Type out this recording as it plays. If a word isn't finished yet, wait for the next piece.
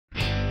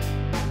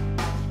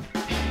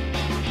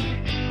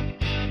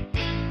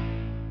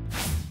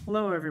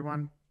Hello,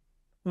 everyone.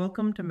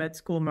 Welcome to Med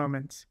School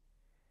Moments.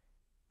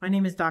 My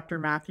name is Dr.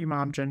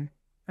 Momjian,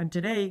 and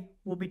today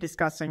we'll be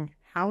discussing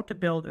how to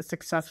build a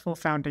successful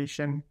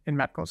foundation in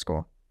medical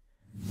school.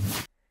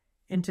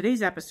 In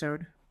today's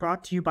episode,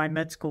 brought to you by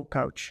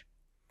MedSchoolCoach,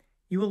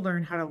 you will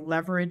learn how to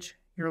leverage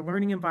your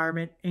learning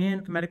environment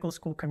and the medical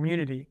school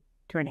community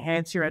to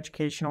enhance your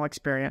educational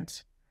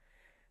experience.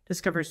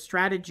 Discover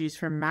strategies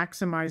for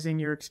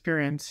maximizing your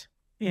experience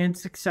and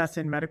success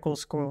in medical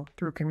school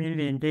through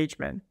community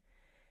engagement,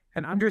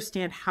 and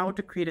understand how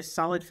to create a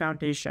solid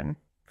foundation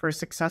for a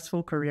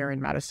successful career in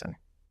medicine.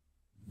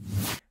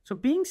 So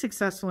being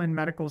successful in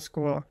medical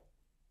school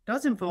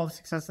does involve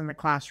success in the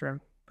classroom,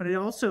 but it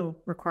also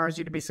requires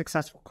you to be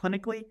successful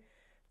clinically,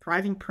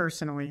 thriving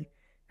personally,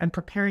 and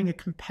preparing a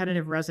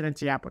competitive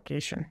residency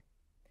application.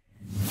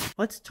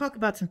 Let's talk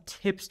about some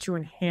tips to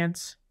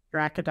enhance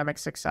your academic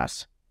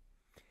success.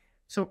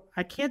 So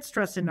I can't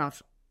stress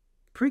enough,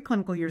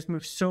 preclinical years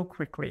move so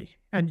quickly,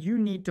 and you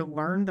need to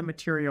learn the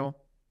material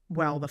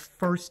well the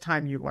first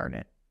time you learn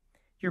it.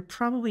 You're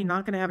probably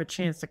not going to have a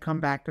chance to come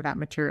back to that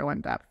material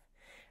in depth.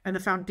 And the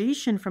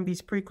foundation from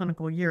these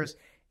preclinical years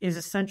is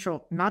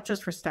essential not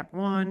just for step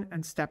 1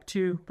 and step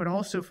 2, but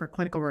also for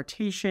clinical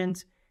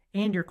rotations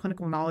and your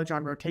clinical knowledge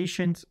on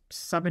rotations,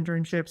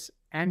 sub-internships,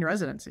 and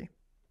residency.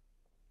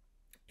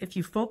 If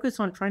you focus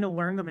on trying to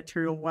learn the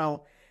material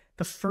well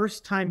the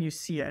first time you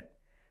see it,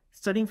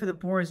 studying for the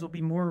boards will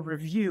be more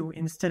review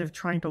instead of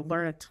trying to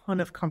learn a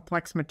ton of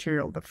complex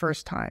material the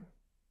first time.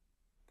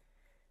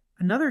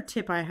 Another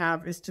tip I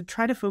have is to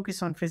try to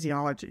focus on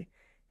physiology.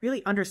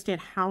 Really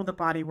understand how the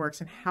body works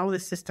and how the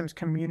systems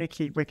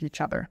communicate with each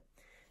other.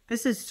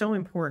 This is so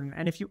important,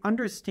 and if you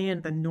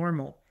understand the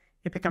normal,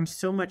 it becomes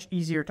so much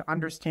easier to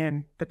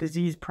understand the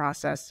disease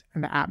process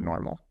and the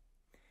abnormal.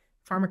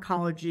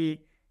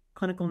 Pharmacology,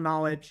 clinical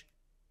knowledge,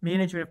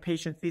 management of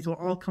patients, these will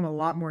all come a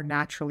lot more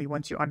naturally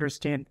once you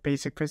understand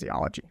basic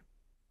physiology.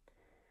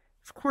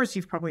 Of course,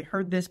 you've probably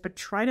heard this, but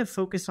try to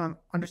focus on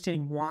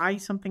understanding why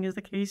something is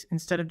the case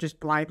instead of just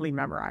blindly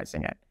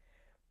memorizing it.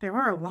 There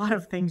are a lot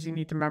of things you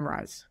need to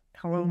memorize.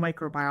 Hello,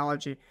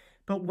 microbiology.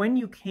 But when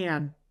you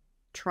can,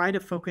 try to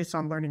focus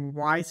on learning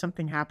why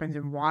something happens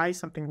and why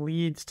something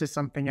leads to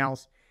something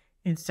else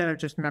instead of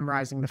just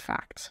memorizing the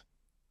facts.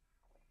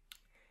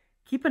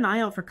 Keep an eye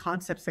out for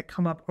concepts that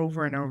come up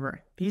over and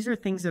over. These are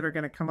things that are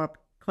going to come up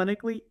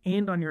clinically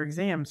and on your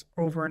exams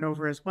over and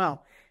over as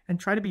well, and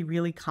try to be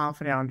really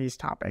confident on these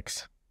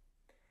topics.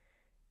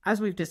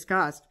 As we've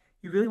discussed,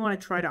 you really want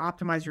to try to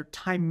optimize your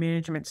time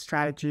management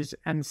strategies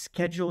and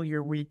schedule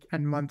your week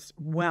and months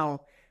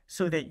well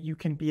so that you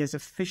can be as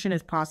efficient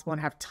as possible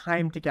and have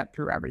time to get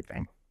through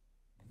everything.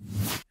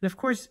 And of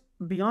course,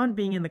 beyond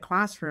being in the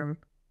classroom,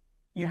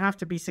 you have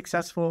to be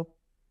successful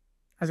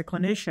as a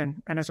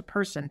clinician and as a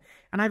person.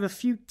 And I have a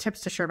few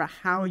tips to share about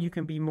how you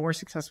can be more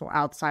successful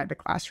outside the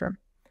classroom.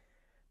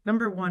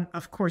 Number 1,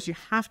 of course, you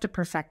have to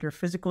perfect your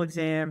physical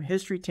exam,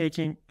 history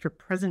taking, your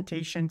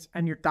presentations,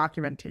 and your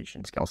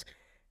documentation skills.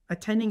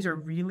 Attendings are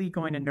really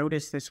going to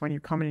notice this when you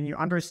come in and you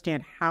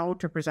understand how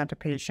to present a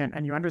patient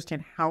and you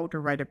understand how to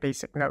write a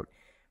basic note.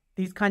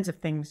 These kinds of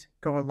things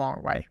go a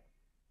long way.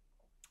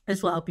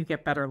 This will help you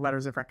get better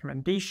letters of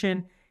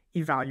recommendation,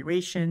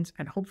 evaluations,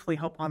 and hopefully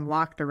help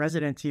unlock the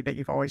residency that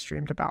you've always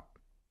dreamed about.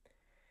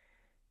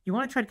 You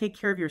want to try to take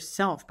care of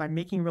yourself by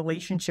making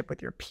relationship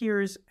with your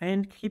peers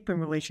and keeping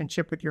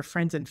relationship with your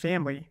friends and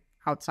family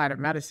outside of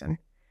medicine.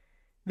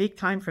 Make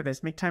time for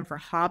this. Make time for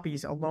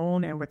hobbies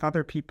alone and with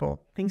other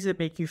people, things that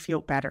make you feel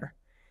better.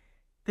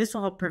 This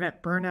will help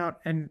prevent burnout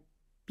and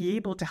be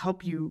able to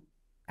help you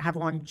have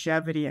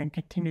longevity and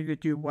continue to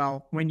do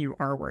well when you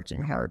are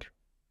working hard.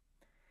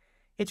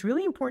 It's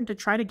really important to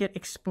try to get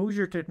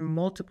exposure to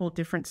multiple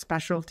different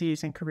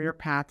specialties and career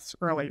paths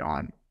early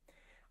on.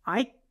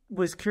 I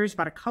was curious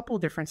about a couple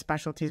different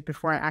specialties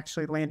before I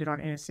actually landed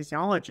on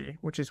anesthesiology,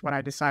 which is what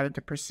I decided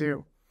to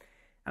pursue.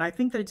 And I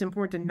think that it's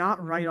important to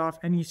not write off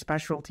any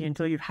specialty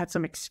until you've had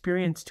some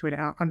experience to it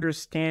and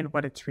understand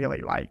what it's really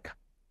like.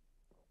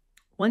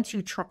 Once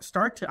you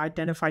start to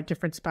identify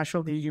different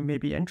specialties you may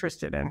be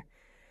interested in,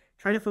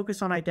 try to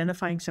focus on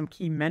identifying some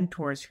key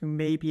mentors who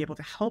may be able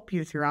to help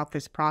you throughout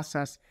this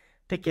process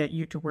to get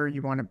you to where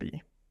you want to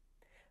be.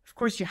 Of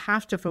course, you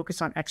have to focus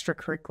on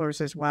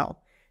extracurriculars as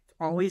well. It's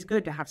always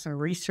good to have some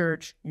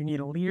research. You need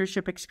a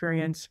leadership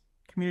experience,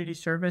 community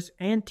service,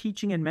 and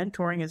teaching and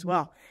mentoring as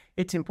well.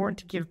 It's important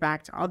to give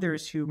back to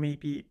others who may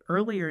be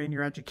earlier in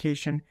your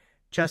education,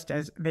 just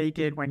as they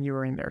did when you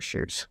were in their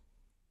shoes.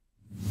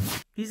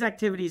 These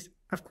activities,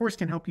 of course,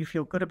 can help you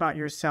feel good about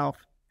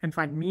yourself and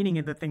find meaning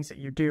in the things that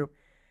you do.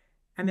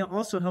 And they'll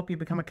also help you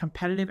become a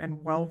competitive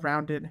and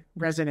well-rounded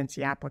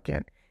residency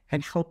applicant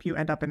and help you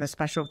end up in the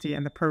specialty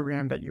and the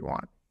program that you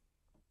want.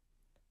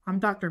 I'm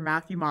Dr.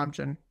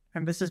 Momjian,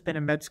 and this has been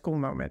a Med School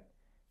Moment,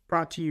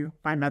 brought to you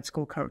by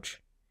MedSchoolCoach.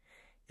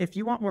 If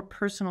you want more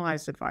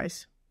personalized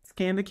advice,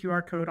 scan the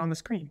QR code on the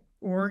screen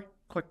or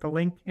click the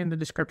link in the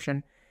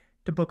description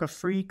to book a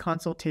free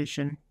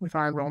consultation with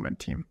our enrollment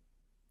team.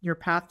 Your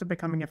path to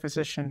becoming a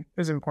physician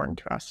is important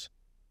to us.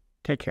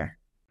 Take care.